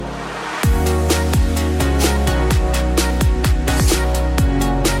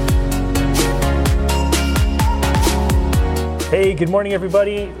Hey, good morning,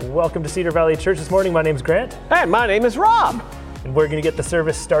 everybody. Welcome to Cedar Valley Church this morning. My name is Grant. And my name is Rob. And we're going to get the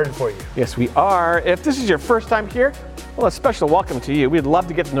service started for you. Yes, we are. If this is your first time here, well, a special welcome to you. We'd love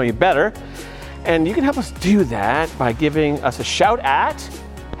to get to know you better. And you can help us do that by giving us a shout at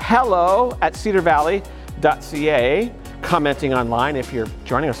hello@cedarvalley.ca, commenting online if you're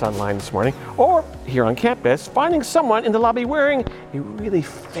joining us online this morning, or here on campus, finding someone in the lobby wearing a really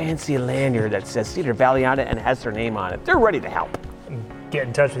fancy lanyard that says Cedar Valley on it and has their name on it. They're ready to help. Get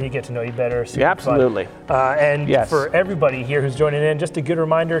in touch with you, get to know you better. Yeah, absolutely. And for everybody here who's joining in, just a good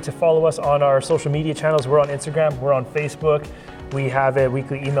reminder to follow us on our social media channels. We're on Instagram, we're on Facebook. We have a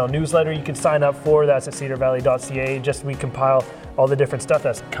weekly email newsletter you can sign up for. That's at cedarvalley.ca. We compile all the different stuff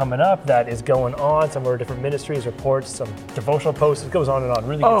that's coming up, that is going on, some of our different ministries, reports, some devotional posts. It goes on and on.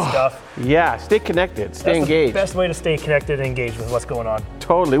 Really good stuff. Yeah, stay connected, stay engaged. The best way to stay connected and engaged with what's going on.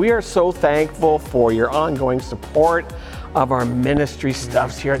 Totally. We are so thankful for your ongoing support of our ministry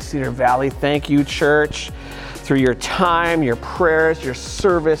stuffs here at Cedar Valley. Thank you, church, through your time, your prayers, your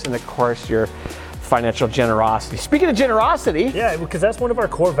service, and of course, your financial generosity. Speaking of generosity. Yeah, because that's one of our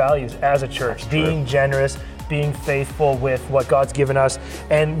core values as a church, being generous, being faithful with what God's given us.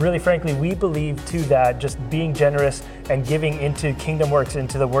 And really, frankly, we believe too that just being generous and giving into kingdom works,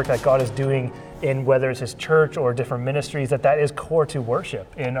 into the work that God is doing in whether it's his church or different ministries, that is core to worship,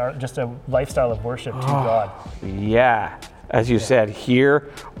 in our just a lifestyle of worship to God. Yeah. As you said, here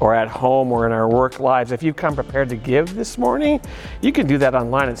or at home or in our work lives, if you've come prepared to give this morning, you can do that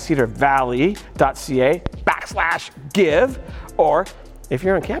online at cedarvalley.ca/give. Or if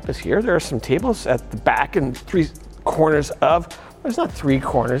you're on campus here, there are some tables at the back and three corners of, there's not three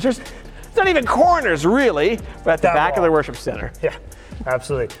corners, it's not even corners really, but at the back of the worship center. Yeah.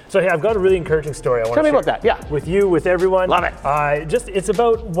 Absolutely. So, hey, I've got a really encouraging story I want to share. Tell me about that, yeah. With you, with everyone. Love it. It's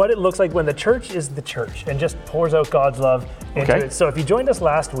about what it looks like when the church is the church and just pours out God's love into it. So if you joined us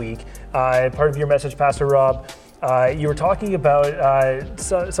last week, part of your message, Pastor Rob, you were talking about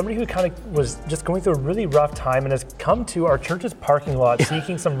somebody who kind of was just going through a really rough time and has come to our church's parking lot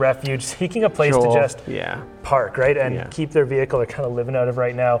seeking some refuge, seeking a place to just park, right? And keep their vehicle they're kind of living out of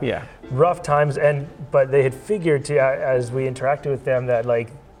right now. Yeah. Rough times, but they had figured as we interacted with them that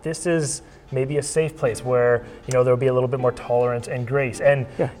this is maybe a safe place where there'll be a little bit more tolerance and grace. And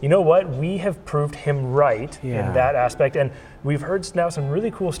you know what? We have proved him right in that aspect. And we've heard now some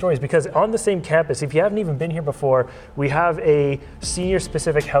really cool stories because on the same campus, if you haven't even been here before, we have a senior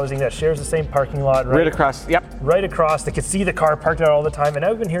specific housing that shares the same parking lot. Right across, Right across. They could see the car parked there all the time. And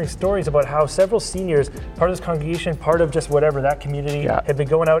I've been hearing stories about how several seniors, part of this congregation, part of just whatever, that community, have been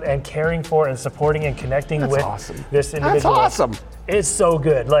going out and caring for and supporting and connecting with this individual. That's awesome. It's so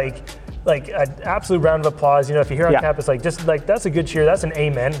good. Like an absolute round of applause. If you're here on campus, that's a good cheer. That's an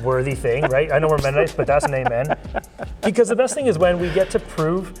amen worthy thing, right? I know we're Mennonites, but that's an amen. Because the best thing is when we get to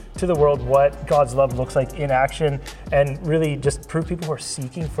prove to the world what God's love looks like in action and really just prove people who are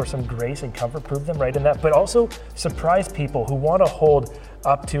seeking for some grace and comfort, prove them right in that, but also surprise people who want to hold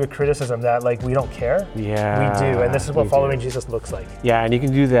up to a criticism that we don't care. Yeah. We do, and this is what following Jesus looks like. Yeah, and you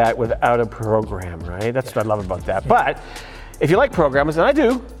can do that without a program, right? That's what I love about that. But if you like programs, and I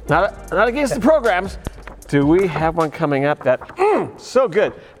do, not against the programs, do we have one coming up that, so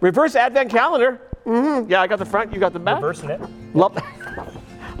good. Reverse Advent calendar. Yeah, I got the front, you got the back. Reversing it. Love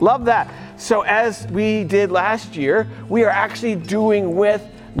that. So as we did last year, we are actually doing with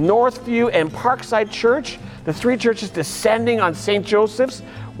Northview and Parkside Church, the three churches descending on St. Joseph's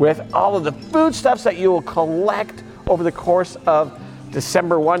with all of the foodstuffs that you will collect over the course of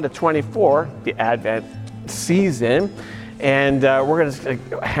December 1 to 24, the Advent season. And we're going to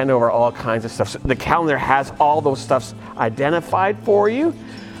hand over all kinds of stuff. So the calendar has all those stuffs identified for you.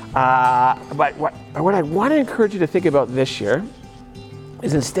 But what I want to encourage you to think about this year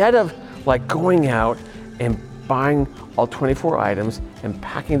is instead of going out and buying all 24 items and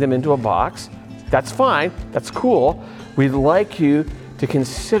packing them into a box, that's fine, that's cool. We'd like you to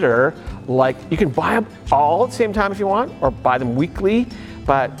consider you can buy them all at the same time if you want, or buy them weekly,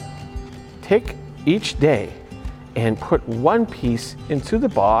 but take each day and put one piece into the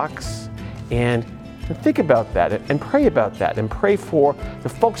box and think about that and pray about that and pray for the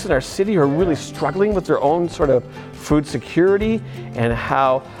folks in our city who are really struggling with their own sort of food security, and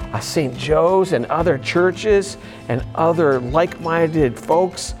how St. Joe's and other churches and other like-minded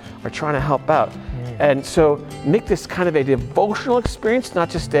folks are trying to help out. And so make this kind of a devotional experience, not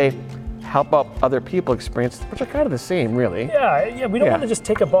just a help out other people experience, which are kind of the same, really. Yeah, we don't want to just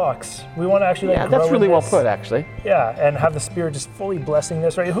take a box. We want to actually grow that's really in well this. put, actually. Yeah, and have the Spirit just fully blessing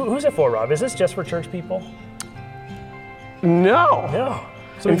this, right? Who's it for, Rob? Is this just for church people? No.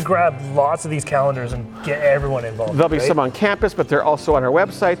 So we can grab lots of these calendars and get everyone involved. There'll be some on campus, but they're also on our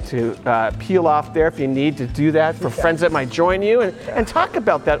website to peel off there if you need to do that for friends that might join you and talk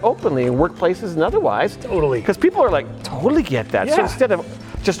about that openly in workplaces and otherwise. Totally. Because people are like, totally get that. So instead of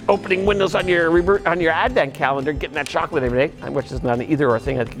just opening windows on your Advent calendar, getting that chocolate every day, which is not an either or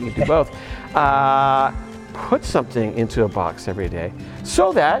thing, I think you can do both. Put something into a box every day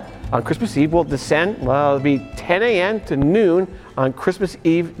so that on Christmas Eve we'll descend, well, it'll be 10 a.m. to noon on Christmas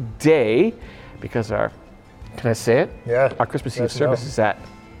Eve day, because can I say it? Yeah. Our Christmas Eve service is at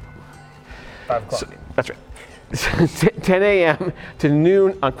 5 o'clock. That's right. 10 a.m. to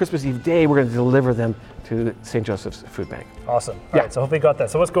noon on Christmas Eve day, we're going to deliver them to St. Joseph's Food Bank. Awesome. All right, so hopefully you got that.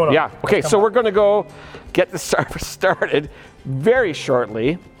 So what's going on? Yeah. Okay, so we're going to go get the service started very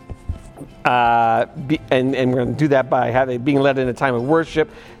shortly. And we're going to do that by being led in a time of worship,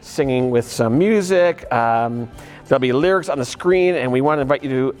 singing with some music. There'll be lyrics on the screen, and we want to invite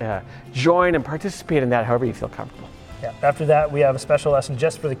you to join and participate in that however you feel comfortable. Yeah. After that, we have a special lesson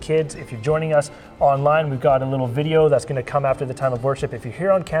just for the kids. If you're joining us online, we've got a little video that's going to come after the time of worship. If you're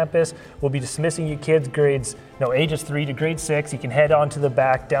here on campus, we'll be dismissing you kids ages 3 to grade 6. You can head on to the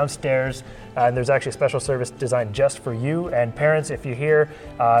back downstairs, and there's actually a special service designed just for you. And parents, if you're here,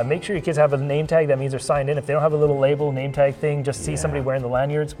 make sure your kids have a name tag. That means they're signed in. If they don't have a little label, name tag thing, just see somebody wearing the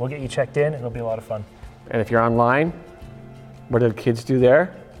lanyards. We'll get you checked in, and it'll be a lot of fun. And if you're online, what do the kids do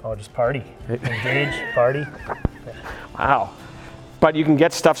there? Oh, just party. Engage, party. Wow. But you can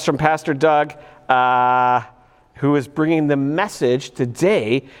get stuff from Pastor Doug, who is bringing the message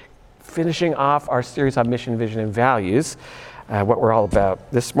today, finishing off our series on mission, vision, and values, what we're all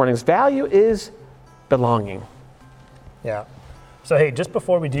about. This morning's value is belonging. Yeah. So, hey, just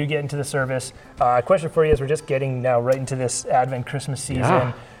before we do get into the service, a question for you as we're just getting now right into this Advent Christmas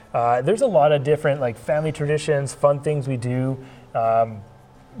season. Yeah. There's a lot of different family traditions, fun things we do.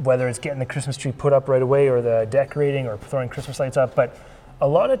 Whether it's getting the Christmas tree put up right away or the decorating or throwing Christmas lights up. But a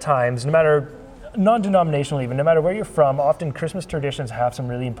lot of times, no matter, non-denominational even, no matter where you're from, often Christmas traditions have some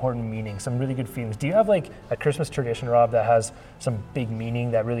really important meaning, some really good feelings. Do you have a Christmas tradition, Rob, that has some big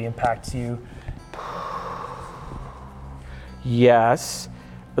meaning that really impacts you? Yes.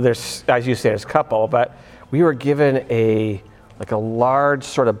 There's, as you say, there's a couple, but we were given a large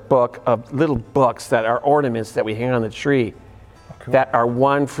sort of book of little books that are ornaments that we hang on the tree. Cool. That are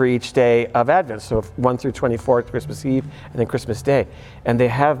one for each day of Advent. So 1 through 24, Christmas Eve, and then Christmas Day. And they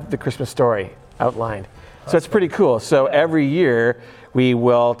have the Christmas story outlined. So it's pretty cool. So every year we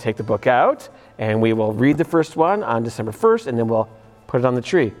will take the book out and we will read the first one on December 1st, and then we'll put it on the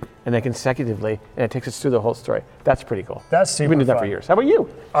tree. And then consecutively, and it takes us through the whole story. That's pretty cool. That's super fun. We've been doing that for years. How about you?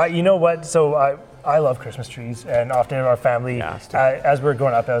 You know what? So I love Christmas trees, and often in our family, as we were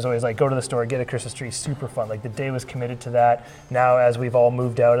growing up, I was always go to the store, get a Christmas tree, super fun. The day was committed to that. Now, as we've all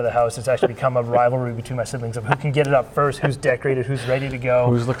moved out of the house, it's actually become a rivalry between my siblings of who can get it up first, who's decorated, who's ready to go.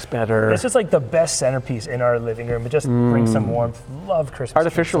 Whose looks better. It's just the best centerpiece in our living room. It just brings some warmth. Love Christmas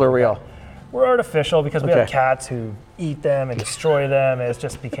Artificial trees. or real? We're artificial because we have cats who eat them and destroy them, and it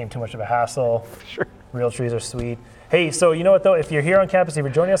just became too much of a hassle. Sure. Real trees are sweet. Hey, so you know what though? If you're here on campus, if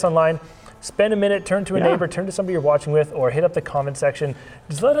you're joining us online, spend a minute, turn to a neighbor, turn to somebody you're watching with, or hit up the comment section.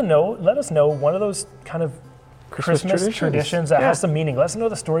 Just let us know one of those kind of Christmas traditions that has some meaning. Let us know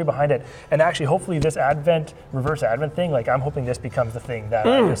the story behind it. And actually, hopefully this reverse Advent thing, I'm hoping this becomes the thing that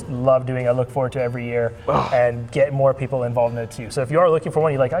I just love doing. I look forward to every year and get more people involved in it too. So if you are looking for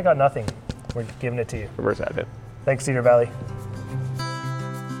one, you're like, I got nothing, we're giving it to you. Reverse Advent. Thanks, Cedar Valley.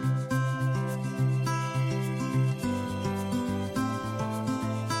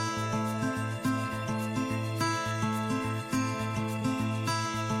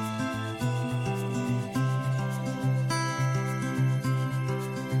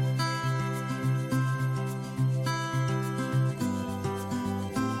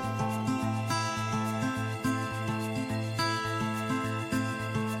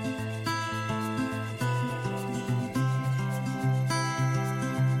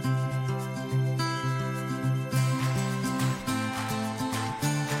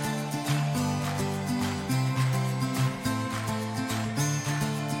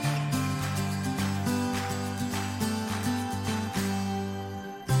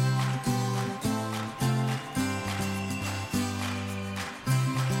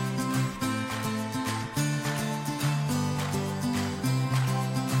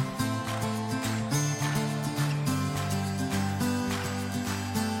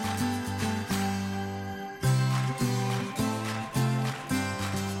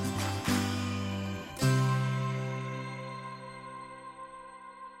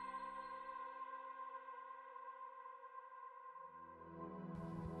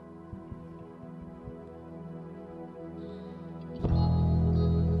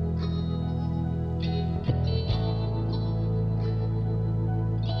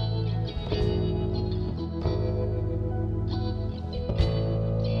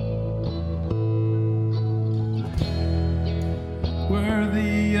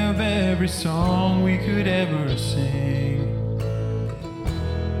 every song we could ever sing.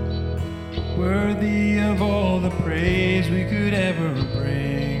 Worthy of all the praise we could ever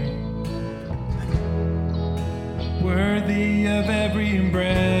bring. Worthy of every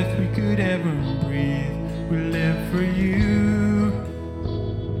breath we could ever breathe. We live for you.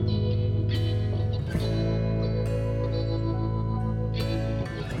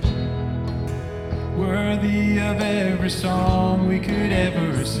 Worthy of every song we could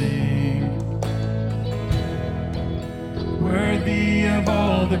ever sing. Worthy of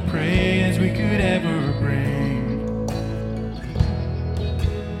all the praise we could ever bring.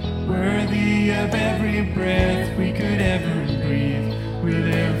 Worthy of every breath we could ever breathe. We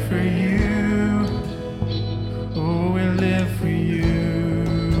live for you. Oh, we live for you.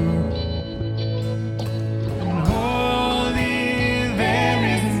 And holy, there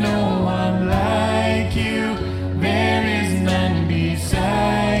is no one like you. There is none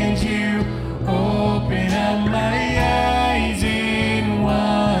beside you. Open up my eyes in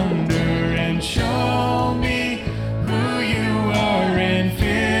wonder and show me who you are and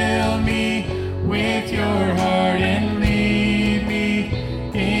fill me with your heart and lead me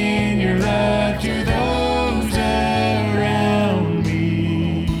in your love to those around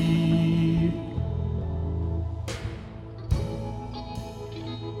me.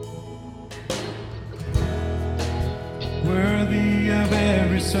 Worthy of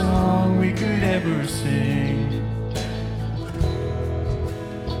every song we could ever sing.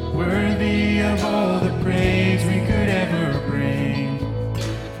 Worthy of all the praise we could ever bring.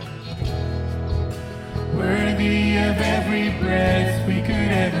 Worthy of every breath we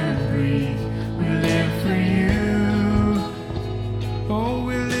could ever breathe. We live for you. Oh,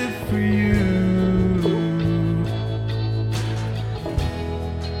 we live for you.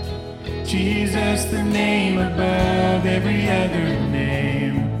 Jesus, the name above every other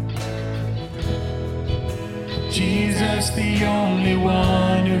name. Jesus, the only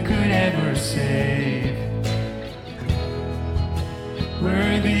one who could ever save.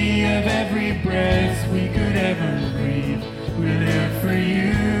 Worthy of every breath we could ever breathe. We live for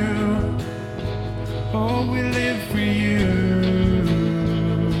you. Oh, we live for you.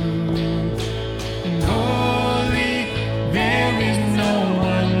 And holy, there is no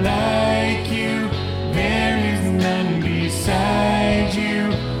one like you. There is none beside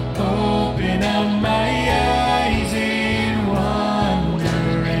you. Open up my eyes in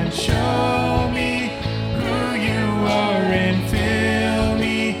wonder and show me who you are and fill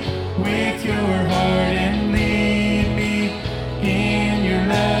me with your heart and lead me in your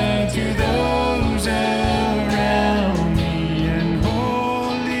love to those around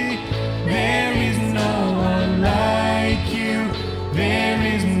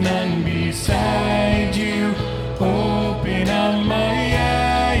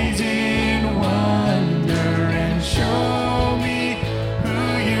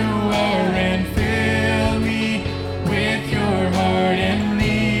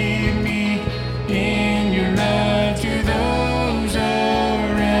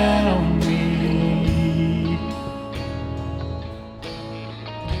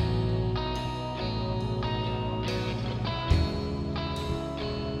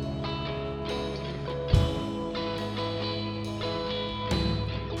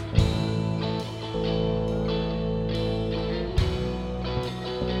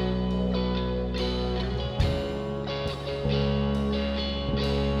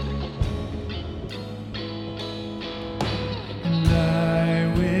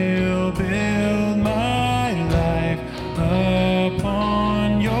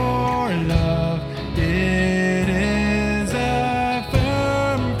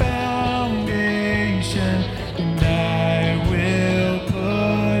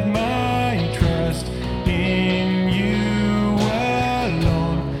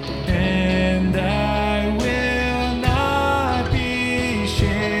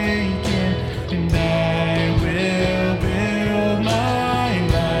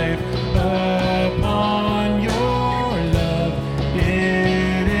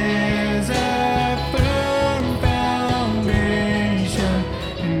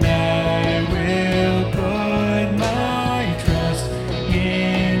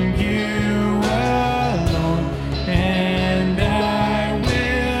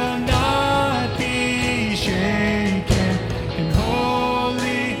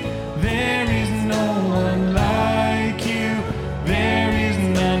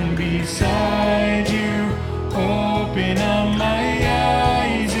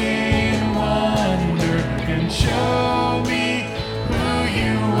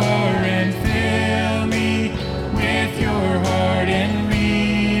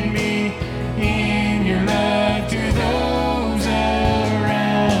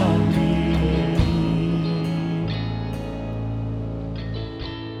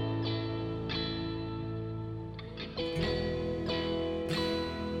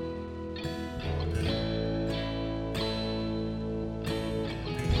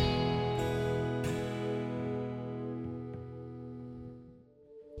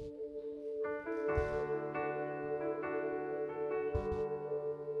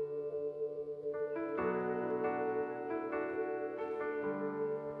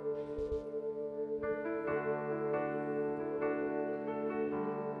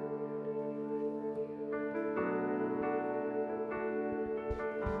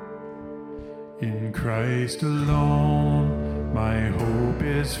In Christ alone, my hope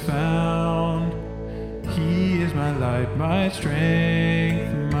is found. He is my light, my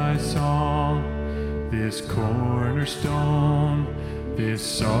strength, my song. This cornerstone, this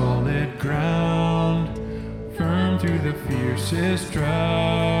solid ground, firm through the fiercest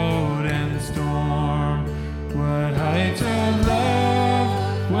drought and storm. What heights of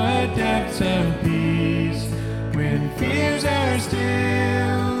love, what depths of peace, when fears are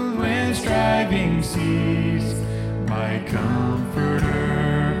stilled, when striving cease. My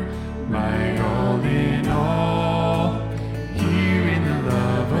comforter, my all in all, here in the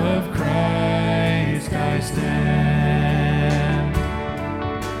love of Christ I stand.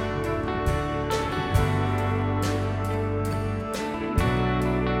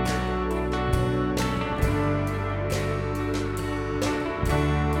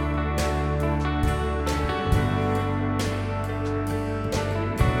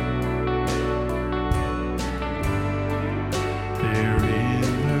 There in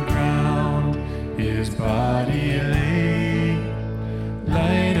the ground his body lay,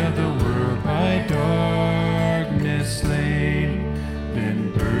 light of the world by darkness slain,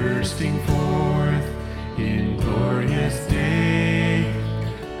 then bursting forth in glorious day,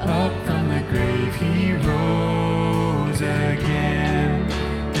 up from the grave he rose again.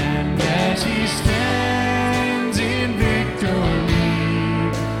 And as he stands in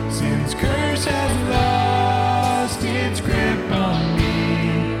victory, sin's curse has lost its grip on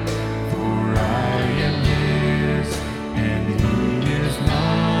me, for I am his.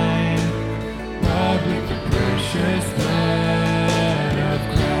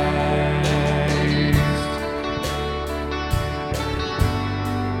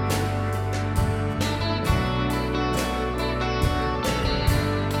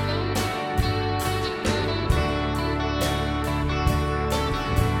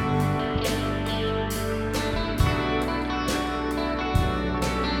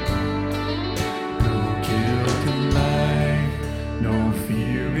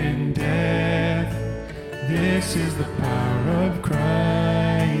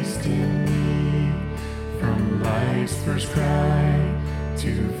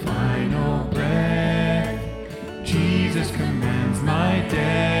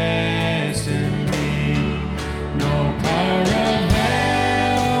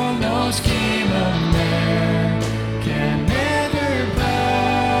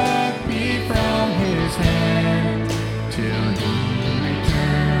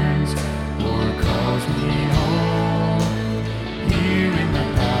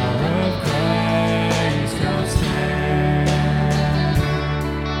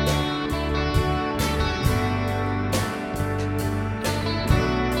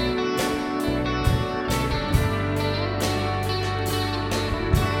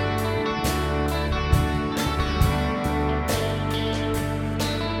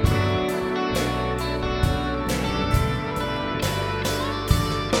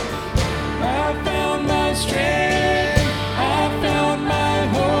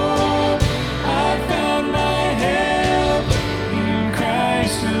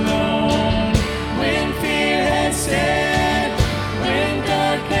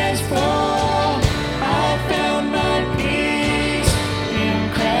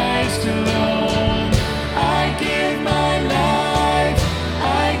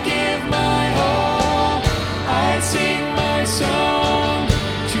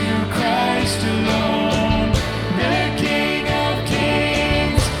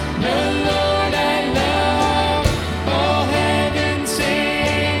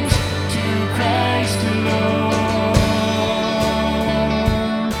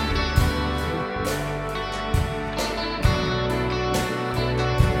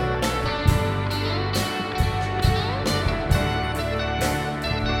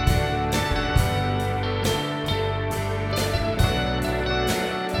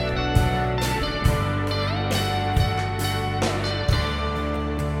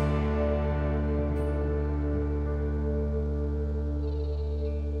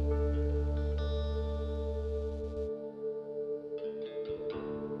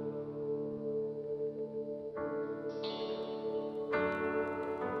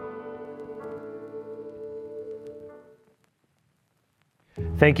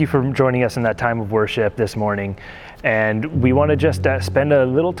 thank you for joining us in that time of worship this morning. And we want to just spend a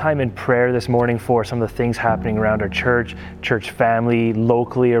little time in prayer this morning for some of the things happening around our church family,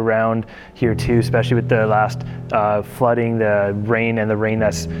 locally around here too, especially with the last flooding, the rain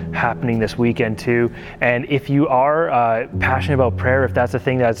that's happening this weekend too. And if you are passionate about prayer, if that's a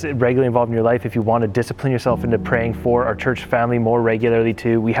thing that's regularly involved in your life, if you want to discipline yourself into praying for our church family more regularly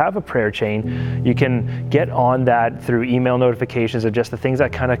too, we have a prayer chain. You can get on that through email notifications of just the things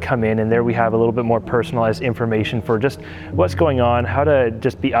that kind of come in, and there we have a little bit more personalized information for just what's going on, how to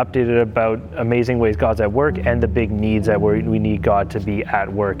just be updated about amazing ways God's at work and the big needs that we need God to be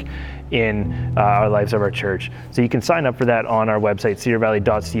at work in our lives of our church. So you can sign up for that on our website,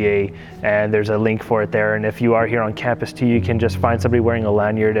 cedarvalley.ca, and there's a link for it there. And if you are here on campus too, you can just find somebody wearing a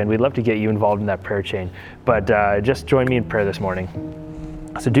lanyard, and we'd love to get you involved in that prayer chain. But just join me in prayer this morning.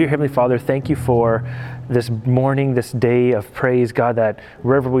 So dear Heavenly Father, thank you for this morning, this day of praise, God, that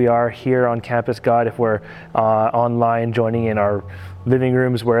wherever we are here on campus, God, if we're online, joining in our living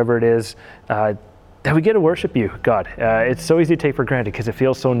rooms, wherever it is, that we get to worship you, God. It's so easy to take for granted because it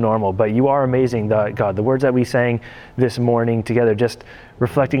feels so normal, but you are amazing, God. The words that we sang this morning together, just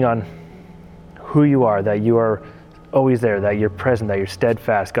reflecting on who you are, that you are always there, that you're present, that you're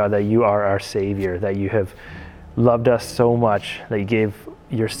steadfast, God, that you are our Savior, that you have loved us so much that you gave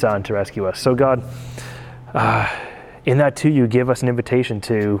your Son to rescue us. So God, in that too, you give us an invitation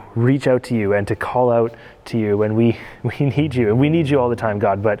to reach out to you and to call out to you, and we need you, and we need you all the time,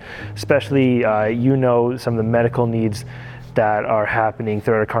 God, but especially you know some of the medical needs that are happening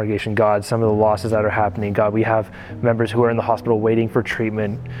throughout our congregation, God, some of the losses that are happening, God. We have members who are in the hospital waiting for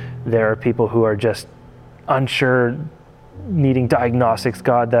treatment. There are people who are just unsure, needing diagnostics,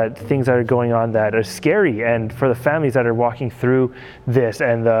 God, that things that are going on that are scary, and for the families that are walking through this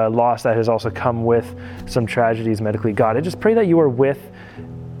and the loss that has also come with some tragedies medically, God, I just pray that you are with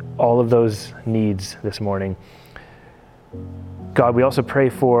all of those needs this morning. God, we also pray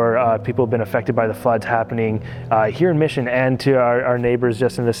for people who have been affected by the floods happening here in Mission, and to our neighbors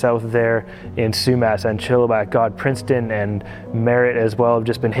just in the south there in Sumas and Chilliwack. God, Princeton and Merritt as well have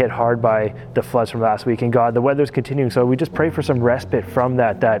just been hit hard by the floods from last week. And God, the weather's continuing, so we just pray for some respite from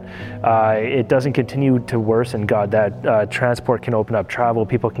that it doesn't continue to worsen, God, that transport can open up, travel,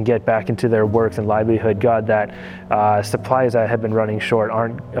 people can get back into their works and livelihood, God, that supplies that have been running short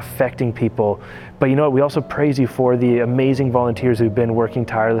aren't affecting people. But you know what, we also praise you for the amazing volunteers who've been working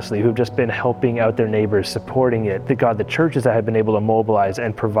tirelessly, who've just been helping out their neighbors, supporting it. God, the churches that have been able to mobilize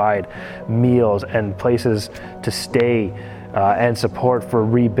and provide meals and places to stay and support for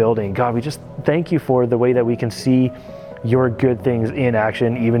rebuilding. God, we just thank you for the way that we can see your good things in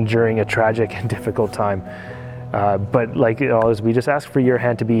action, even during a tragic and difficult time. But like it always, we just ask for your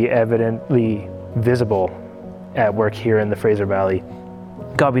hand to be evidently visible at work here in the Fraser Valley.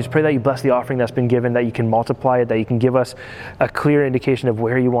 God, we just pray that you bless the offering that's been given, that you can multiply it, that you can give us a clear indication of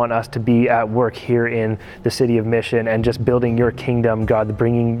where you want us to be at work here in the city of Mission and just building your kingdom, God,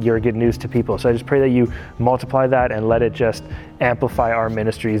 bringing your good news to people. So I just pray that you multiply that and let it just amplify our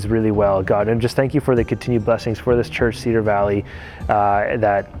ministries really well, God. And just thank you for the continued blessings for this church, Cedar Valley,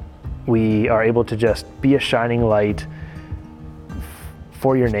 that we are able to just be a shining light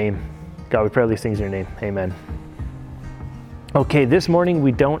for your name. God, we pray all these things in your name. Amen. Okay, this morning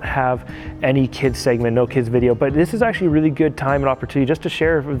we don't have any kids segment, no kids video, but this is actually a really good time and opportunity just to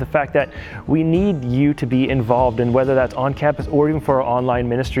share the fact that we need you to be involved in, whether that's on campus or even for our online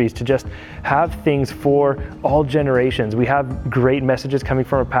ministries, to just have things for all generations. We have great messages coming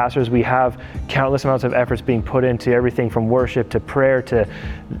from our pastors. We have countless amounts of efforts being put into everything from worship to prayer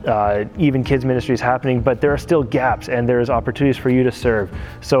to even kids ministries happening, but there are still gaps and there's opportunities for you to serve.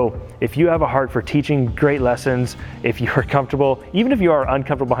 So if you have a heart for teaching great lessons, if you're comfortable, even if you are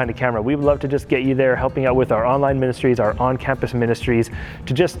uncomfortable behind the camera, we would love to just get you there helping out with our online ministries, our on-campus ministries,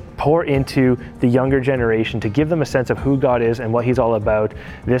 to just pour into the younger generation, to give them a sense of who God is and what he's all about.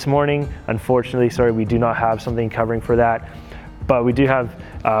 This morning, unfortunately, we do not have something covering for that. But we do have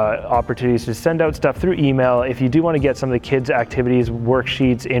opportunities to send out stuff through email. If you do want to get some of the kids' activities,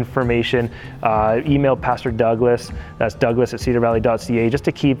 worksheets, information, email Pastor Douglas. That's douglas@cedarvalley.ca, just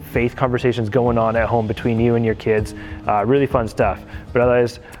to keep faith conversations going on at home between you and your kids. Really fun stuff. But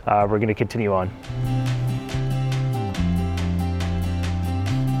otherwise, we're going to continue on.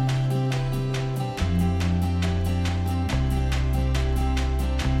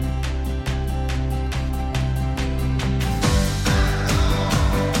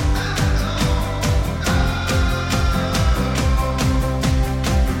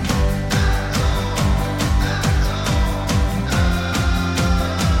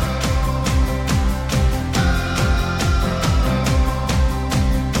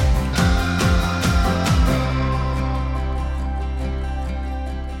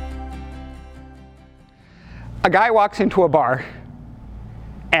 A guy walks into a bar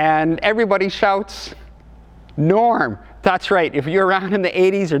and everybody shouts, Norm. That's right. If you're around in the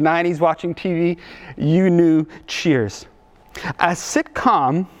 80s or 90s watching TV, you knew Cheers. A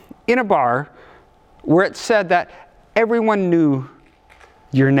sitcom in a bar where it said that everyone knew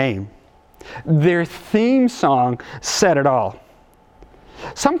your name. Their theme song said it all.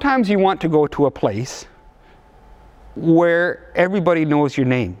 Sometimes you want to go to a place where everybody knows your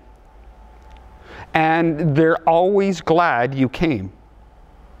name, and they're always glad you came.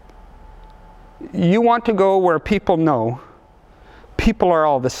 You want to go where people know people are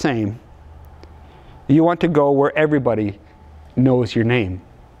all the same. You want to go where everybody knows your name.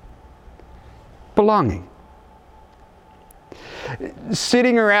 Belonging.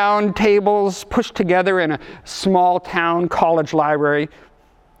 Sitting around tables pushed together in a small town college library,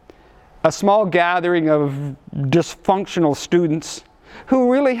 a small gathering of dysfunctional students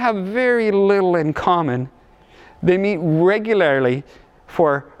who really have very little in common. They meet regularly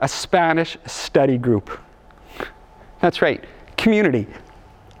for a Spanish study group. That's right, Community.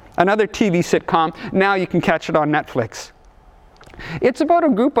 Another TV sitcom, now you can catch it on Netflix. It's about a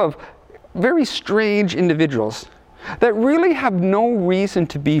group of very strange individuals that really have no reason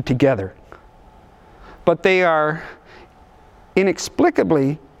to be together, but they are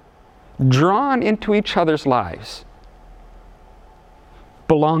inexplicably drawn into each other's lives.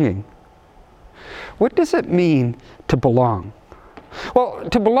 Belonging. What does it mean to belong? Well,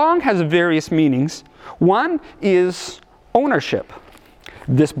 to belong has various meanings. One is ownership.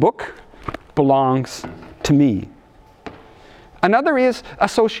 This book belongs to me. Another is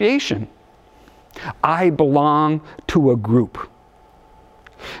association. I belong to a group.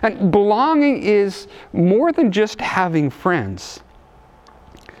 And belonging is more than just having friends.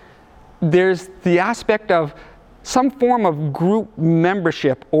 There's the aspect of some form of group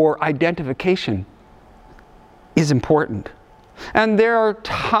membership or identification is important. And there are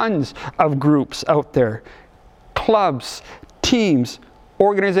tons of groups out there. Clubs, teams,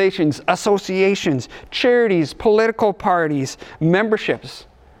 organizations, associations, charities, political parties, memberships.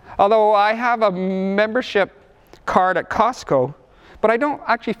 Although I have a membership card at Costco, but I don't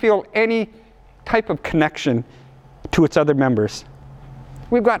actually feel any type of connection to its other members.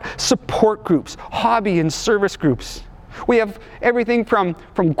 We've got support groups, hobby and service groups. We have everything from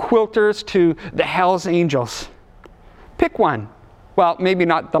quilters to the Hells Angels. Pick one. Well, maybe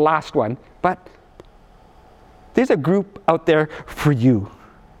not the last one, but there's a group out there for you.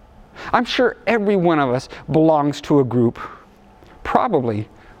 I'm sure every one of us belongs to a group, probably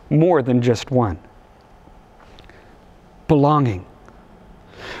more than just one. Belonging.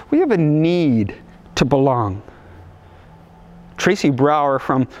 We have a need to belong. Tracy Brower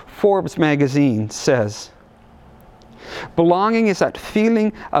from Forbes magazine says, belonging is that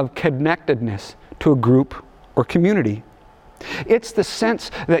feeling of connectedness to a group or community. It's the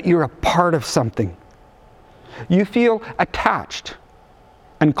sense that you're a part of something. You feel attached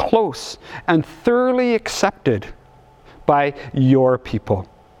and close and thoroughly accepted by your people.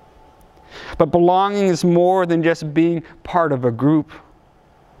 But belonging is more than just being part of a group.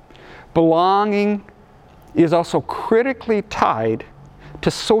 Belonging is also critically tied to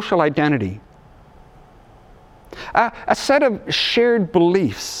social identity. A set of shared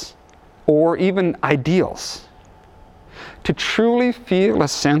beliefs or even ideals. To truly feel a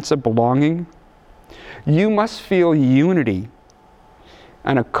sense of belonging, you must feel unity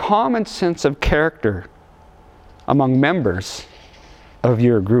and a common sense of character among members of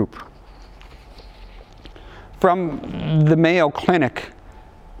your group. From the Mayo Clinic,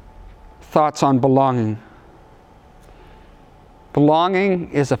 thoughts on belonging.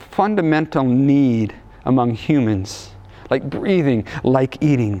 Belonging is a fundamental need among humans, like breathing, like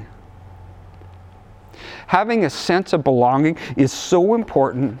eating. Having a sense of belonging is so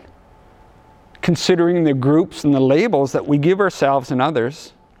important, considering the groups and the labels that we give ourselves and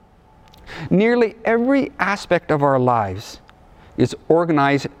others. Nearly every aspect of our lives is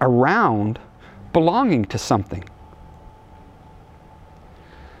organized around belonging to something.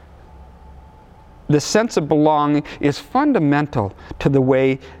 The sense of belonging is fundamental to the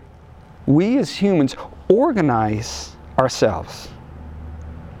way we as humans organize ourselves.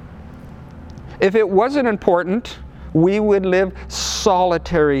 If it wasn't important, we would live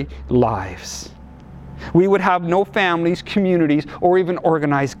solitary lives. We would have no families, communities, or even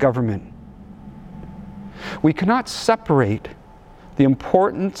organized government. We cannot separate the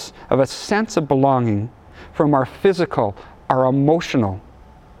importance of a sense of belonging from our physical, our emotional,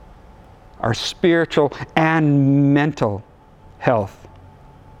 our spiritual, and mental health.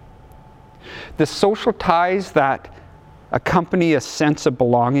 The social ties that accompany a sense of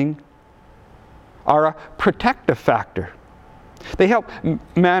belonging are a protective factor. They help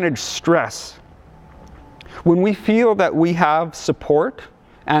manage stress. When we feel that we have support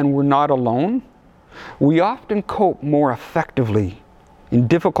and we're not alone, we often cope more effectively in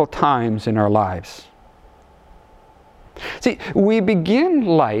difficult times in our lives. See, we begin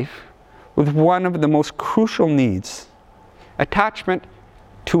life with one of the most crucial needs, attachment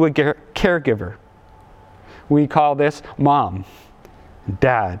to a caregiver. We call this mom,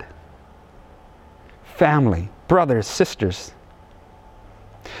 dad, family, brothers, sisters.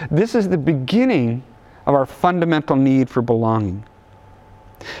 This is the beginning of our fundamental need for belonging.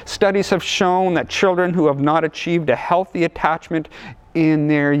 Studies have shown that children who have not achieved a healthy attachment in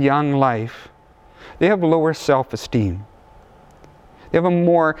their young life, they have lower self-esteem. They have a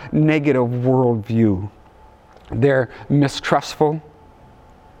more negative worldview. They're mistrustful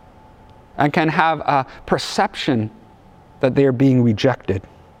and can have a perception that they are being rejected.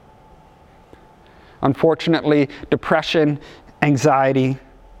 Unfortunately, depression, anxiety,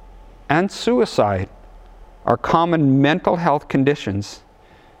 and suicide are common mental health conditions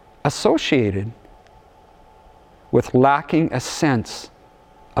associated with lacking a sense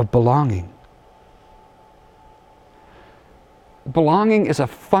of belonging. Belonging is a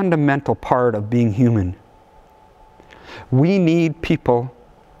fundamental part of being human. We need people,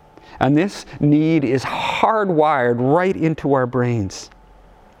 and this need is hardwired right into our brains.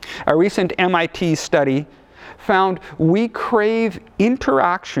 A recent MIT study found we crave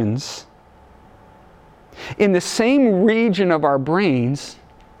interactions in the same region of our brains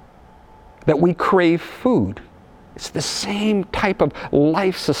that we crave food. It's the same type of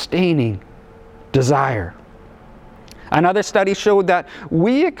life-sustaining desire. Another study showed that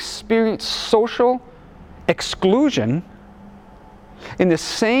we experience social exclusion in the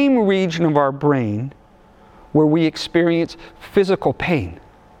same region of our brain where we experience physical pain.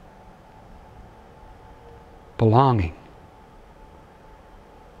 Belonging.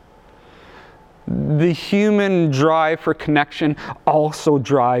 The human drive for connection also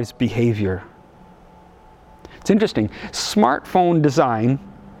drives behavior. It's interesting. Smartphone design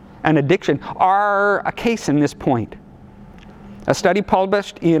and addiction are a case in this point. A study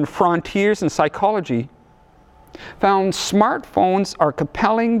published in Frontiers in Psychology found smartphones are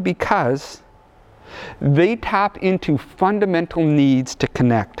compelling because they tap into fundamental needs to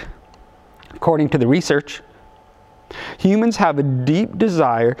connect. According to the research, humans have a deep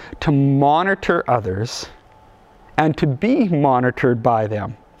desire to monitor others and to be monitored by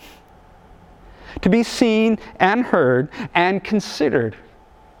them, to be seen and heard and considered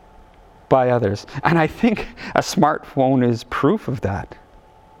by others. And I think a smartphone is proof of that.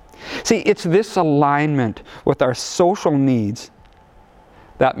 See, it's this alignment with our social needs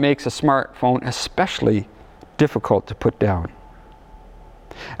that makes a smartphone especially difficult to put down.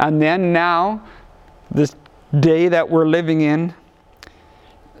 And then now, this day that we're living in,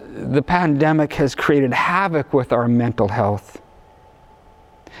 the pandemic has created havoc with our mental health.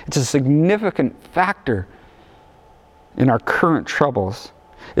 It's a significant factor in our current troubles,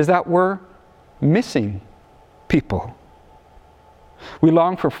 is that we're missing people. We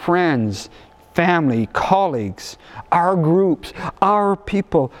long for friends, family, colleagues, our groups, our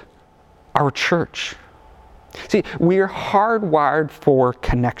people, our church. See, we are hardwired for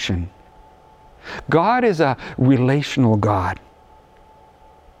connection. God is a relational God,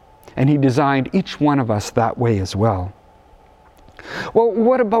 and He designed each one of us that way as well. Well,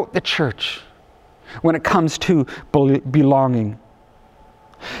 what about the church when it comes to belonging?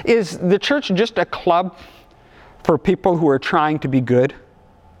 Is the church just a club for people who are trying to be good?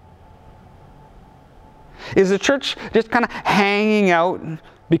 Is the church just kind of hanging out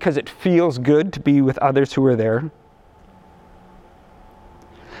because it feels good to be with others who are there?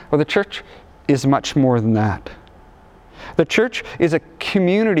 Well, the church is much more than that. The church is a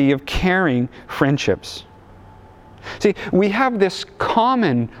community of caring friendships. See, we have this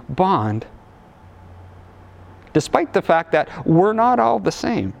common bond despite the fact that we're not all the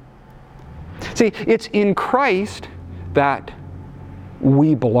same. See, it's in Christ that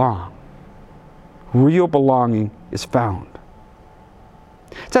we belong. Real belonging is found.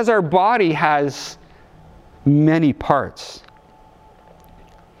 It says our body has many parts.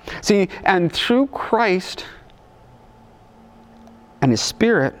 See, and through Christ and His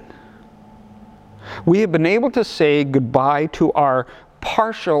Spirit, we have been able to say goodbye to our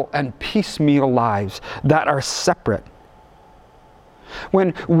partial and piecemeal lives that are separate.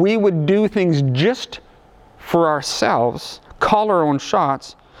 When we would do things just for ourselves, call our own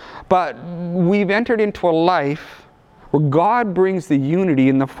shots, but we've entered into a life where God brings the unity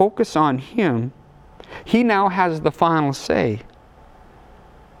and the focus on Him. He now has the final say.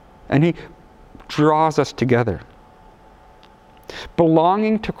 And He draws us together.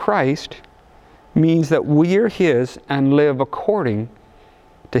 Belonging to Christ means that we are His and live according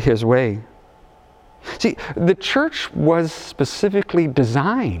to His way. See, the church was specifically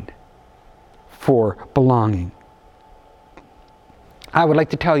designed for belonging. I would like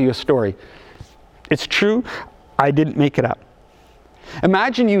to tell you a story. It's true, I didn't make it up.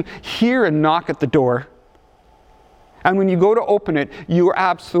 Imagine you hear a knock at the door, and when you go to open it, you are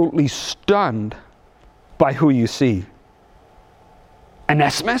absolutely stunned by who you see.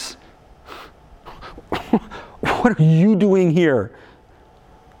 Onesimus? What are you doing here?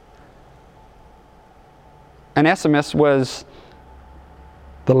 Onesimus was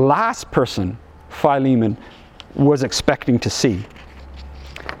the last person Philemon was expecting to see.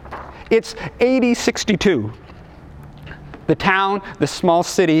 It's AD 62. The town, the small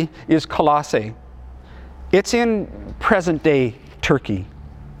city, is Colossae. It's in present-day Turkey.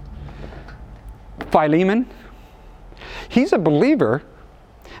 Philemon, he's a believer,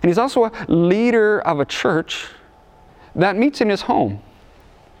 and he's also a leader of a church that meets in his home.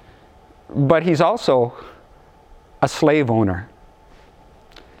 But he's also a slave owner.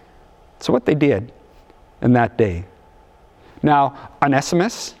 So what they did in that day. Now,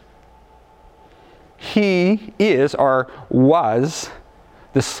 Onesimus, he is or was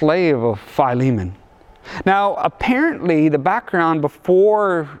the slave of Philemon. Now, apparently, the background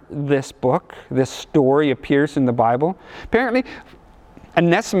before this book, this story appears in the Bible, apparently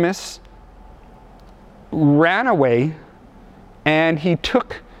Onesimus ran away and he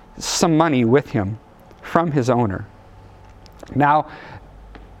took some money with him from his owner. Now,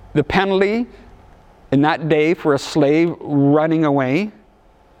 the penalty in that day for a slave running away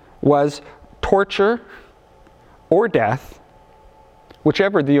was torture or death,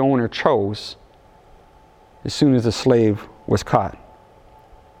 whichever the owner chose, as soon as the slave was caught.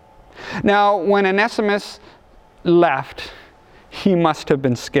 Now, when Onesimus left, he must have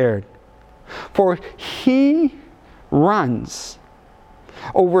been scared, for he runs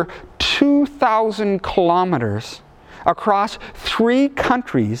over 2,000 kilometers across 3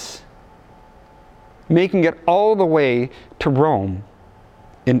 countries, making it all the way to Rome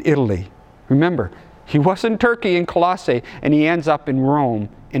in Italy. Remember, he was in Turkey in Colossae, and he ends up in Rome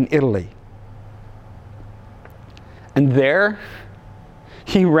in Italy. And there,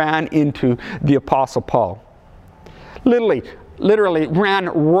 he ran into the Apostle Paul. Literally ran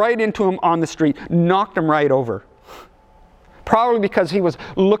right into him on the street, knocked him right over. Probably because he was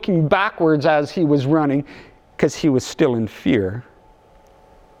looking backwards as he was running, because he was still in fear.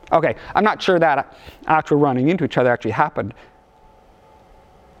 Okay, I'm not sure that actual running into each other actually happened.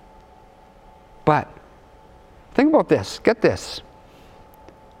 But think about this, get this.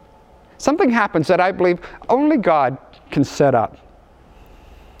 Something happens that I believe only God can set up.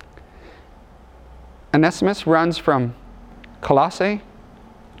 Onesimus runs from Colossae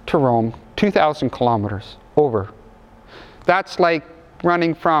to Rome, 2,000 kilometers over. That's like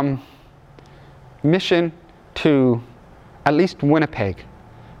running from Mission to at least Winnipeg,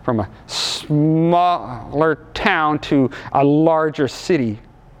 from a smaller town to a larger city,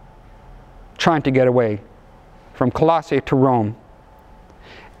 trying to get away from Colossae to Rome.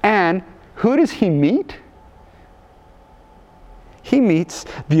 And who does he meet? He meets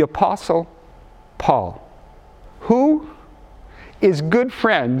the Apostle Paul, who is good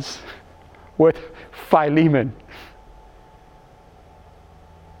friends with Philemon,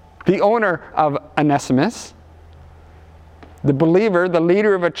 the owner of Onesimus, the believer, the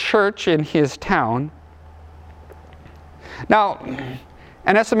leader of a church in his town. Now,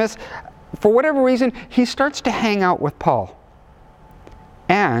 Onesimus, for whatever reason, he starts to hang out with Paul.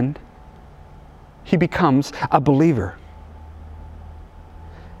 And he becomes a believer.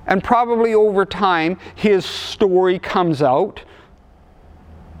 And probably over time, his story comes out.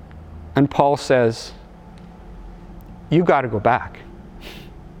 And Paul says, "You got to go back.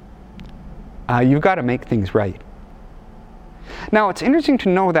 You've got to make things right." Now, it's interesting to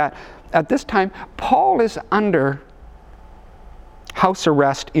know that at this time, Paul is under house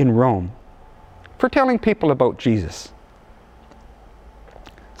arrest in Rome for telling people about Jesus.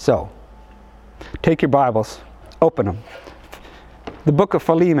 So, take your Bibles, open them. The book of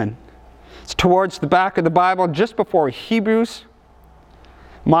Philemon. It's towards the back of the Bible, just before Hebrews.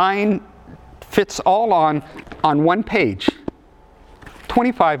 Mine fits all on one page.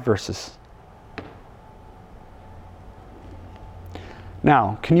 25 verses.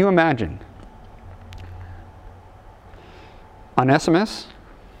 Now, can you imagine? Onesimus,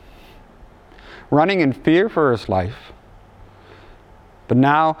 running in fear for his life, but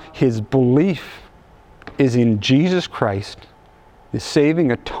now his belief is in Jesus Christ the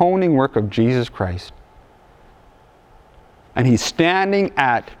saving, atoning work of Jesus Christ. And he's standing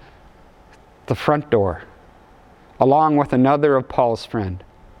at the front door, along with another of Paul's friend.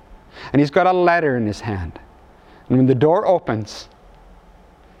 And he's got a letter in his hand. And when the door opens,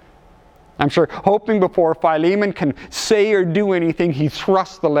 I'm sure, hoping before Philemon can say or do anything, he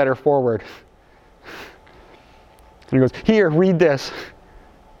thrusts the letter forward. And he goes, "Here, read this.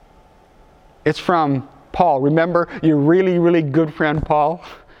 It's from Paul. Remember your really, really good friend Paul?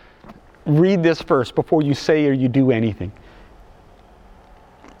 Read this first before you say or you do anything."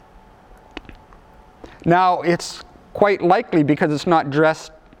 Now, it's quite likely, because it's not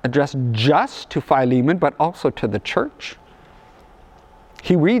addressed just to Philemon, but also to the church.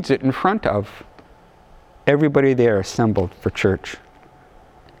 He reads it in front of everybody there assembled for church.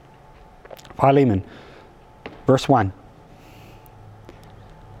 Philemon, verse 1.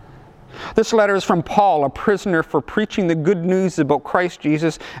 This letter is from Paul, a prisoner for preaching the good news about Christ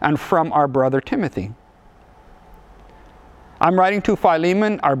Jesus, and from our brother Timothy. I'm writing to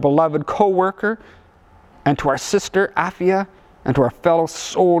Philemon, our beloved co-worker, and to our sister Apphia, and to our fellow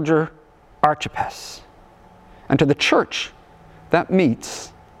soldier Archippus, and to the church that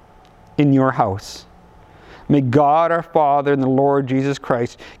meets in your house. May God our Father and the Lord Jesus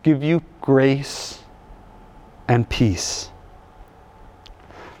Christ give you grace and peace.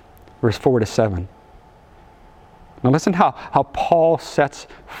 Verse 4 to 7. Now listen how Paul sets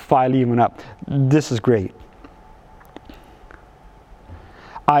Philemon up. This is great.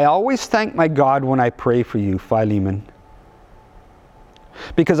 I always thank my God when I pray for you, Philemon,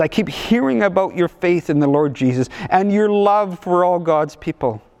 because I keep hearing about your faith in the Lord Jesus and your love for all God's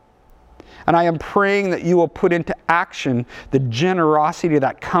people. And I am praying that you will put into action the generosity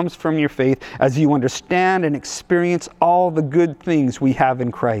that comes from your faith as you understand and experience all the good things we have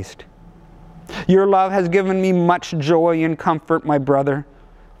in Christ. Your love has given me much joy and comfort, my brother,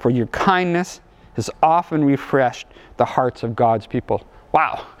 for your kindness has often refreshed the hearts of God's people.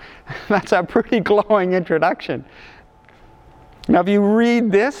 Wow, that's a pretty glowing introduction. Now, if you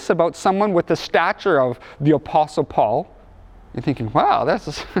read this about someone with the stature of the Apostle Paul, you're thinking, wow,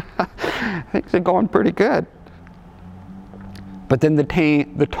 things are going pretty good. But then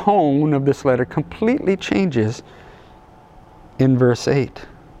the tone of this letter completely changes in verse 8.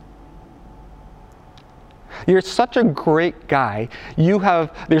 You're such a great guy.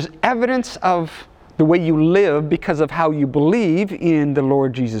 There's evidence of the way you live because of how you believe in the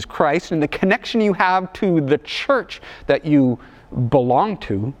Lord Jesus Christ and the connection you have to the church that you belong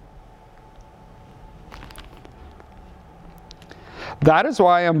to. That is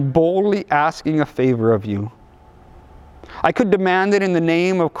why I'm boldly asking a favor of you. I could demand it in the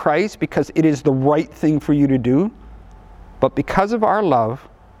name of Christ because it is the right thing for you to do, but because of our love,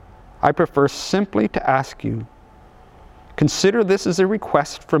 I prefer simply to ask you, consider this as a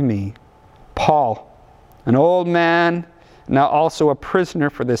request from me, Paul, an old man, now also a prisoner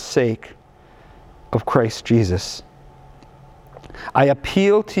for the sake of Christ Jesus. I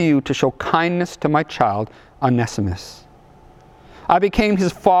appeal to you to show kindness to my child, Onesimus. I became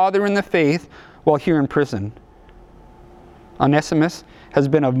his father in the faith while here in prison. Onesimus has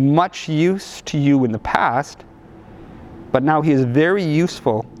been of much use to you in the past, but now he is very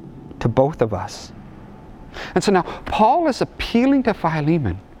useful to both of us. And so now Paul is appealing to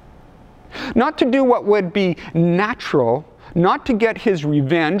Philemon, not to do what would be natural, not to get his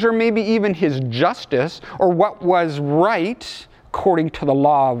revenge or maybe even his justice or what was right according to the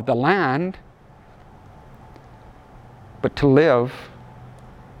law of the land, but to live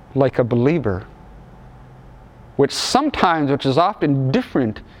like a believer, which is often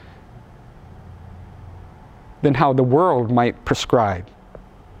different than how the world might prescribe.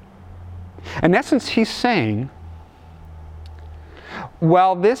 In essence, he's saying,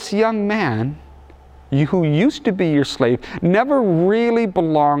 well, this young man, who used to be your slave, never really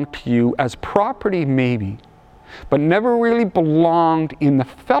belonged to you as property maybe, but never really belonged in the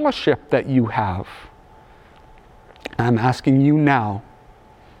fellowship that you have. I'm asking you now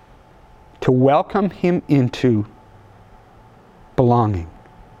to welcome him into belonging.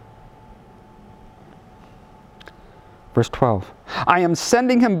 Verse 12, I am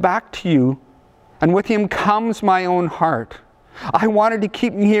sending him back to you, and with him comes my own heart. I wanted to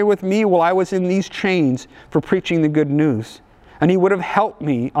keep him here with me while I was in these chains for preaching the good news, and he would have helped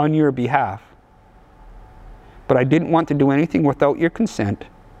me on your behalf. But I didn't want to do anything without your consent.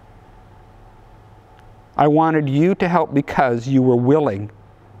 I wanted you to help because you were willing,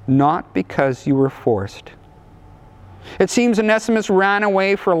 not because you were forced. It seems Onesimus ran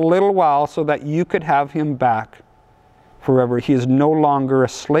away for a little while so that you could have him back forever. He is no longer a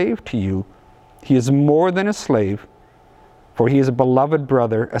slave to you. He is more than a slave, for he is a beloved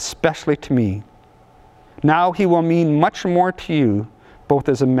brother, especially to me. Now he will mean much more to you, both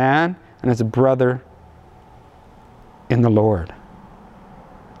as a man and as a brother in the Lord.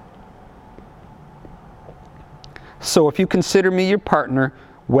 So if you consider me your partner,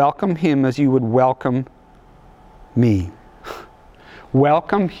 welcome him as you would welcome me.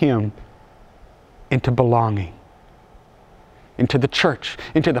 Welcome him into belonging, into the church,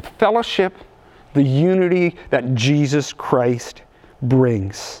 into the fellowship, the unity that Jesus Christ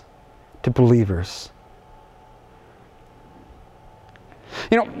brings to believers.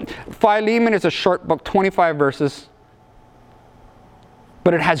 You know, Philemon is a short book, 25 verses,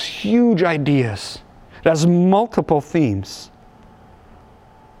 but it has huge ideas. It has multiple themes.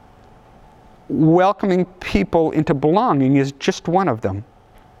 Welcoming people into belonging is just one of them.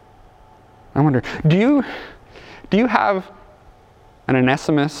 I wonder, do you have an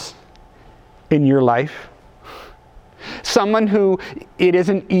Onesimus in your life? Someone who it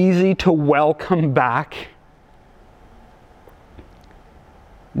isn't easy to welcome back?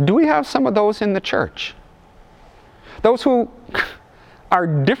 Do we have some of those in the church? Those who are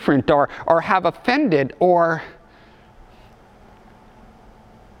different or have offended, or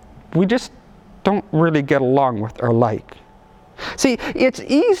we just don't really get along with or like. See, it's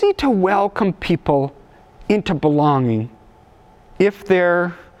easy to welcome people into belonging if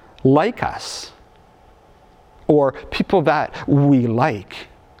they're like us or people that we like.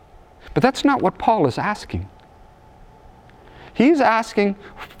 But that's not what Paul is asking. He's asking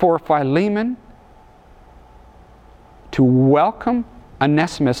for Philemon to welcome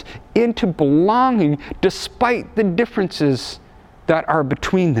Onesimus into belonging despite the differences that are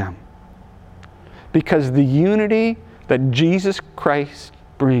between them. Because the unity that Jesus Christ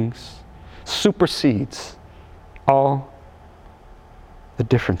brings supersedes all the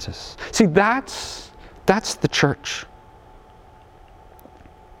differences. See, that's the church.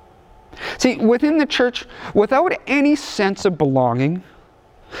 See, within the church, without any sense of belonging,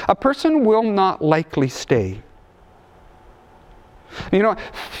 a person will not likely stay. You know,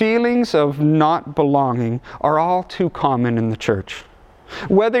 feelings of not belonging are all too common in the church.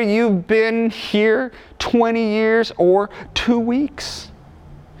 Whether you've been here 20 years or 2 weeks.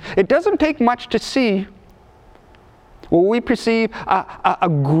 It doesn't take much to see when we perceive a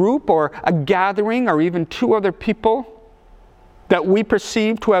group or a gathering or even two other people that we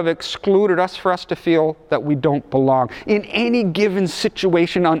perceive to have excluded us for us to feel that we don't belong. In any given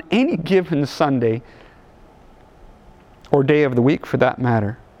situation, on any given Sunday, or day of the week for that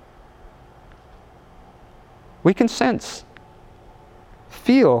matter, we can sense,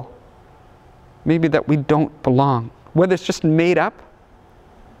 feel, maybe that we don't belong. Whether it's just made up,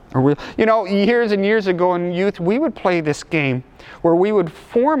 or real. You know, years and years ago in youth, we would play this game where we would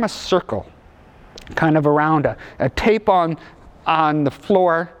form a circle, kind of around a tape on the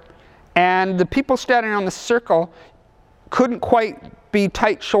floor, and the people standing on the circle couldn't quite be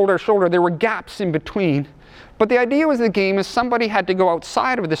tight shoulder to shoulder. There were gaps in between. But the idea was the game is somebody had to go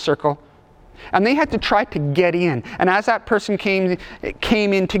outside of the circle, and they had to try to get in. And as that person came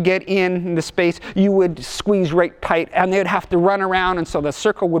in to get in the space, you would squeeze right tight, and they'd have to run around, and so the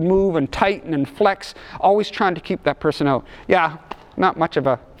circle would move and tighten and flex, always trying to keep that person out. Yeah, not much of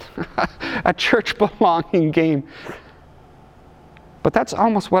a church belonging game. But that's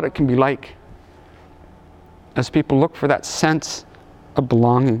almost what it can be like as people look for that sense of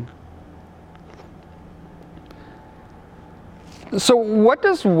belonging. So what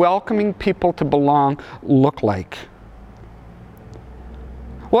does welcoming people to belong look like?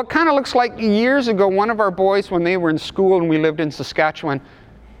 Well, it kind of looks like years ago, one of our boys, when they were in school and we lived in Saskatchewan,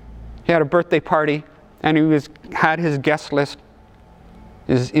 he had a birthday party and he had his guest list,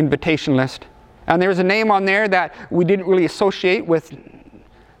 his invitation list. And there was a name on there that we didn't really associate with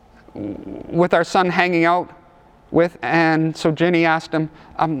our son hanging out with. And so Jenny asked him,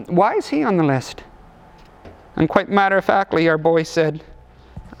 why is he on the list? And quite matter-of-factly, our boy said,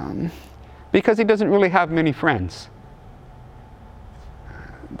 because he doesn't really have many friends.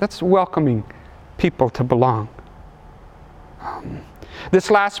 That's welcoming people to belong.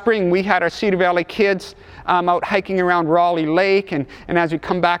 This last spring, we had our Cedar Valley kids out hiking around Raleigh Lake, and as we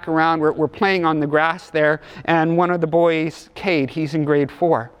come back around, we're playing on the grass there, and one of the boys, Cade, he's in grade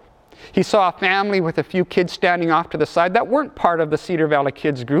 4. He saw a family with a few kids standing off to the side that weren't part of the Cedar Valley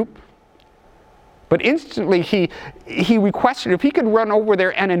kids group. But instantly he requested if he could run over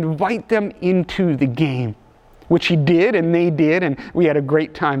there and invite them into the game, which he did and they did, and we had a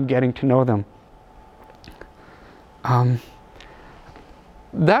great time getting to know them.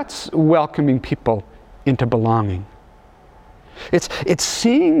 That's welcoming people into belonging. It's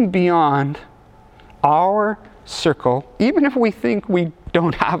seeing beyond our circle, even if we think we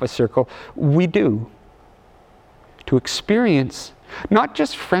don't have a circle, we do. To experience not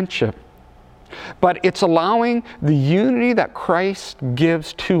just friendship, but it's allowing the unity that Christ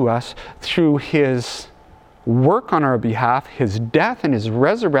gives to us through His work on our behalf, His death and His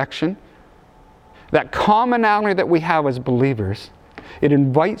resurrection, that commonality that we have as believers. It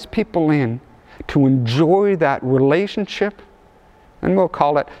invites people in to enjoy that relationship, and we'll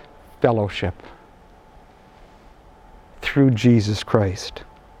call it fellowship, through Jesus Christ.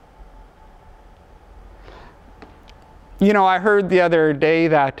 You know, I heard the other day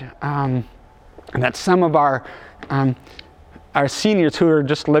that some of our seniors who are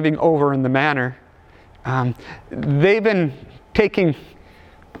just living over in the manor, they've been taking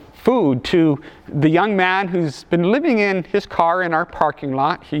food to the young man who's been living in his car in our parking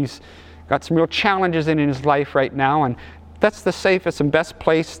lot. He's got some real challenges in his life right now, and that's the safest and best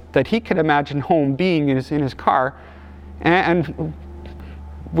place that he can imagine home being is in his car. And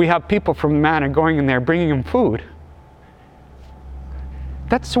we have people from the manor going in there bringing him food.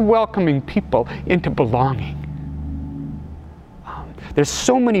 That's welcoming people into belonging. There's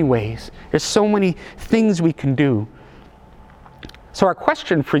so many ways, there's so many things we can do. So our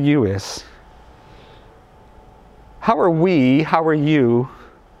question for you is, how are you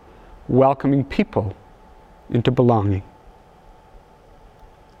welcoming people into belonging?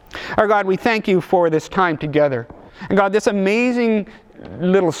 Our God, we thank you for this time together. And God, this amazing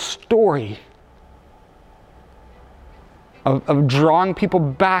little story of drawing people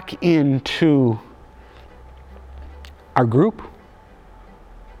back into our group,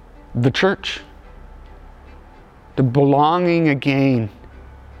 the church, the belonging again,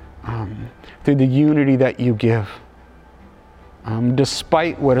 through the unity that you give.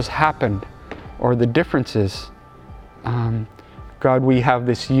 Despite what has happened or the differences, God, we have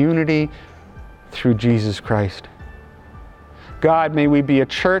this unity through Jesus Christ. God, may we be a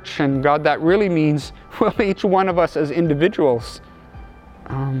church, and God, that really means, well, each one of us as individuals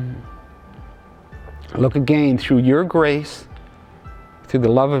look again through your grace, through the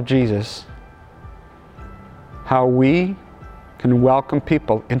love of Jesus, how we can welcome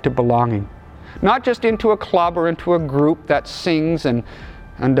people into belonging. Not just into a club or into a group that sings and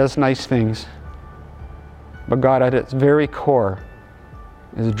does nice things, but God, at its very core,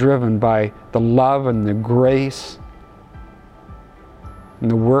 is driven by the love and the grace and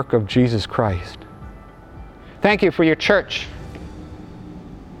the work of Jesus Christ. Thank you for your church.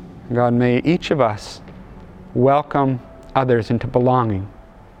 God, may each of us welcome others into belonging,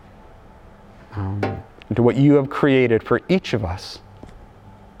 into what you have created for each of us,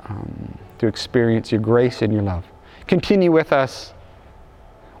 to experience your grace and your love. Continue with us,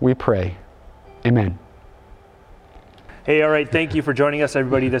 we pray. Amen. Hey, all right, thank you for joining us,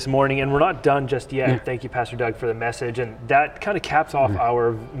 everybody, this morning. And we're not done just yet. Yeah. Thank you, Pastor Doug, for the message. And that kind of caps off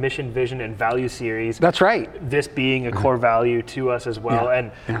our mission, vision, and value series. That's right. This being a core value to us as well.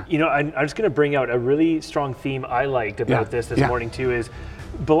 Yeah. And, you know, I'm just going to bring out a really strong theme I liked about this morning, too, is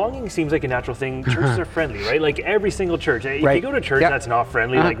belonging seems like a natural thing. Churches are friendly, right? Like every single church. If you go to a church that's not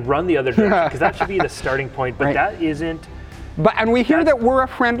friendly, like run the other direction, because that should be the starting point. But that isn't. And we hear that we're a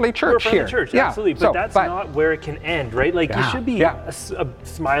friendly church. We're a friendly church, absolutely. But that's not where it can end, right? Like you should be a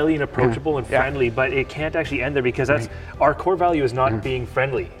smiley and approachable and friendly, but it can't actually end there, because that's our core value is not being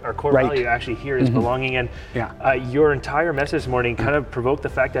friendly. Our core value actually here is belonging. And your entire message this morning kind of provoked the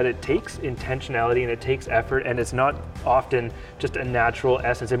fact that it takes intentionality and it takes effort, and it's not often just a natural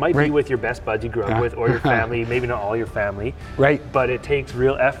essence. It might be with your best buds you grew up with, or your family, maybe not all your family. But it takes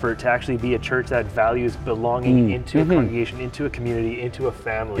real effort to actually be a church that values belonging into a congregation, into a community, into a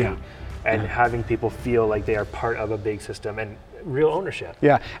family, and having people feel like they are part of a big system and real ownership.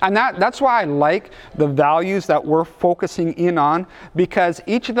 And that's why I like the values that we're focusing in on, because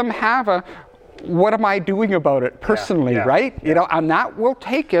each of them have a what am I doing about it personally, right? You know, and that will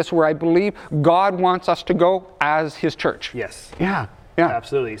take us where I believe God wants us to go as His church.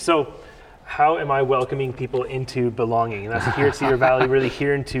 Absolutely. So how am I welcoming people into belonging? And that's here at Cedar Valley, really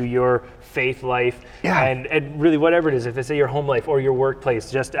here into your faith life, and really whatever it is, if it's your home life or your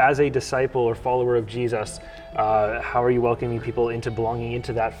workplace, just as a disciple or follower of Jesus, how are you welcoming people into belonging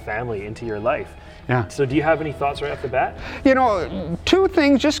into that family, into your life? So do you have any thoughts right off the bat? You know, two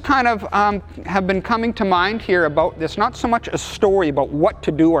things just kind of have been coming to mind here about this. Not so much a story about what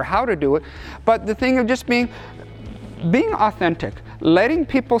to do or how to do it, but the thing of just being authentic. letting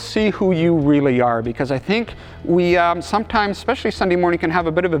people see who you really are, because I think we sometimes, especially Sunday morning, can have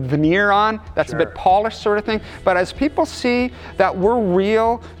a bit of a veneer on that's a bit polished sort of thing. But as people see that we're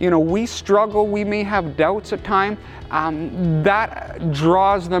real, we struggle, we may have doubts at times, that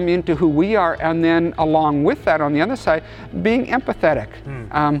draws them into who we are, and then along with that, on the other side, being empathetic,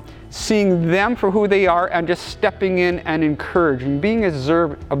 seeing them for who they are, and just stepping in and encouraging, being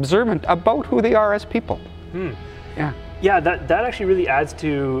observant about who they are as people. Yeah, that actually really adds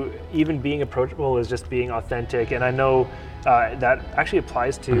to even being approachable is just being authentic. And I know that actually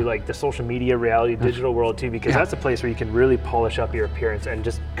applies to like the social media reality, digital world too, because that's a place where you can really polish up your appearance and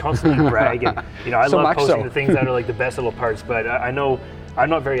just constantly brag. And I love posting the things that are like the best little parts, but I know I'm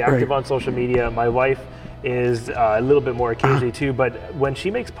not very active on social media. My wife is a little bit more occasionally too, but when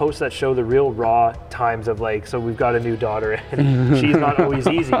she makes posts that show the real raw times of like, so we've got a new daughter and she's not always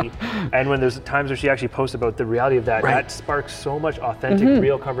easy, and when there's times where she actually posts about the reality of that, that sparks so much authentic,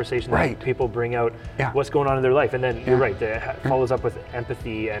 real conversation that people bring out what's going on in their life, and then you're right, that follows up with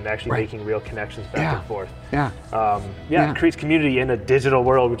empathy and actually making real connections back and forth. It creates community in a digital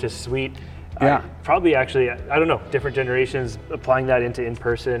world, which is sweet. Probably actually, I don't know, different generations applying that into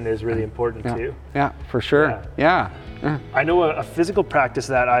in-person is really important too. Yeah, for sure. I know a physical practice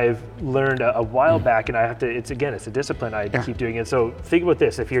that I've learned a while back, and I have to, it's a discipline, I keep doing it. So think about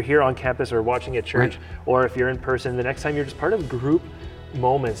this, if you're here on campus or watching at church, or if you're in person, the next time you're just part of group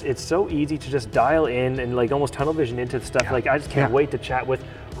moments, it's so easy to just dial in and like almost tunnel vision into the stuff. Like I just can't wait to chat with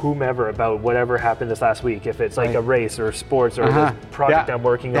whomever about whatever happened this last week, if it's like a race or sports or this project I'm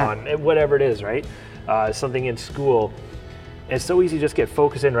working on, whatever it is, right? Something in school. It's so easy to just get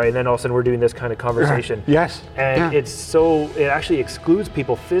focused in, right? And then all of a sudden we're doing this kind of conversation. And it actually excludes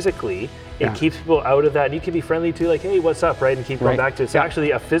people physically. It keeps people out of that. And you can be friendly to like, hey, what's up, right? And keep going back to it. So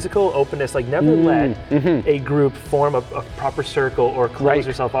actually a physical openness, like never let a group form a proper circle or close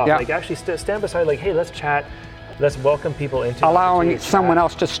yourself off. Like actually stand beside, like, hey, let's chat. Let's welcome people into allowing someone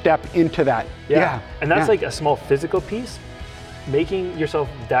else to step into that. And that's like a small physical piece. Making yourself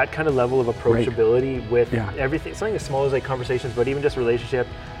that kind of level of approachability with everything, something as small as like conversations, but even just relationship,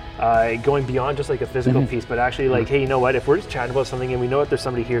 going beyond just like a physical piece, but actually like, hey, you know what, if we're just chatting about something and we know that there's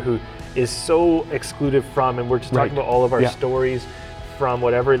somebody here who is so excluded from, and we're just talking about all of our stories from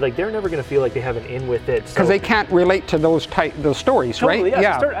whatever, like they're never going to feel like they have an in with it. Because they can't relate to those stories, right? So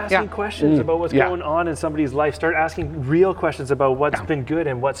start asking questions about what's going on in somebody's life. Start asking real questions about what's been good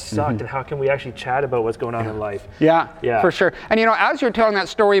and what's sucked, and how can we actually chat about what's going on in life. For sure. And as you're telling that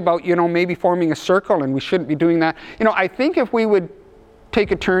story about, maybe forming a circle, and we shouldn't be doing that, I think if we would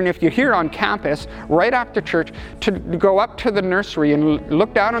take a turn, if you're here on campus, right after church, to go up to the nursery and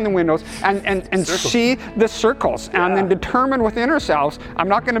look down on the windows and see the circles, and then determine within ourselves, I'm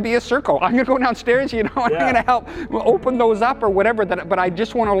not going to be a circle. I'm going to go downstairs, and I'm going to help open those up or whatever. But I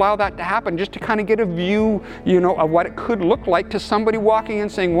just want to allow that to happen, just to kind of get a view, of what it could look like to somebody walking in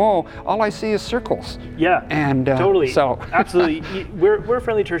saying, whoa, all I see is circles. And totally. So absolutely. We're a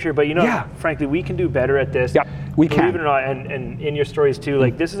friendly church here, but frankly, we can do better at this. We can. Believe it or not, and in your stories too,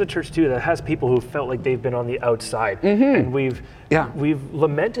 like this is a church too that has people who felt like they've been on the outside, and we've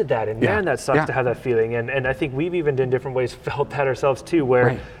lamented that, and man, that sucks to have that feeling, and I think we've even in different ways felt that ourselves too,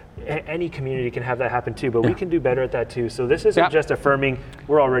 where any community can have that happen too, but we can do better at that too. So this isn't just affirming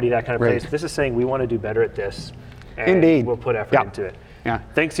we're already that kind of place. This is saying we want to do better at this, and we'll put effort into it.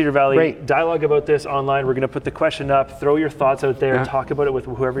 Thanks, Cedar Valley. Great. Dialogue about this online. We're going to put the question up. Throw your thoughts out there. Talk about it with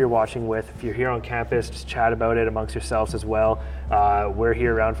whoever you're watching with. If you're here on campus, just chat about it amongst yourselves as well. We're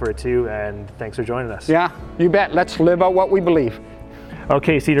here around for it too, and thanks for joining us. Yeah, you bet. Let's live out what we believe.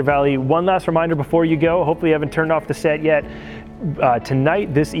 Okay, Cedar Valley, one last reminder before you go. Hopefully you haven't turned off the set yet.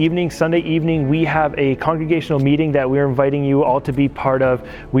 Tonight, this evening, Sunday evening, we have a congregational meeting that we're inviting you all to be part of.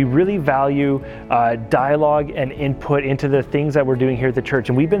 We really value dialogue and input into the things that we're doing here at the church.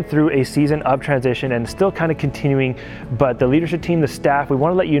 And we've been through a season of transition and still kind of continuing, but the leadership team, the staff, we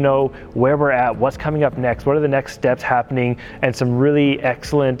want to let you know where we're at, what's coming up next, what are the next steps happening, and some really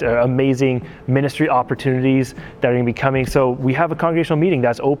excellent, amazing ministry opportunities that are going to be coming. So we have a congregational meeting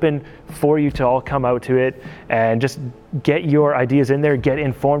that's open for you to all come out to it and just get your ideas in there, get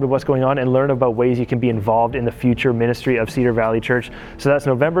informed of what's going on, and learn about ways you can be involved in the future ministry of Cedar Valley Church. So that's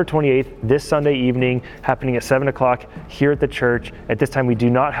November 28th, this Sunday evening, happening at 7 o'clock here at the church. At this time, we do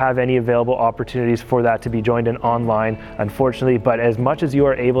not have any available opportunities for that to be joined in online, unfortunately, but as much as you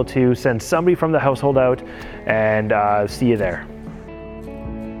are able to, send somebody from the household out, and see you there.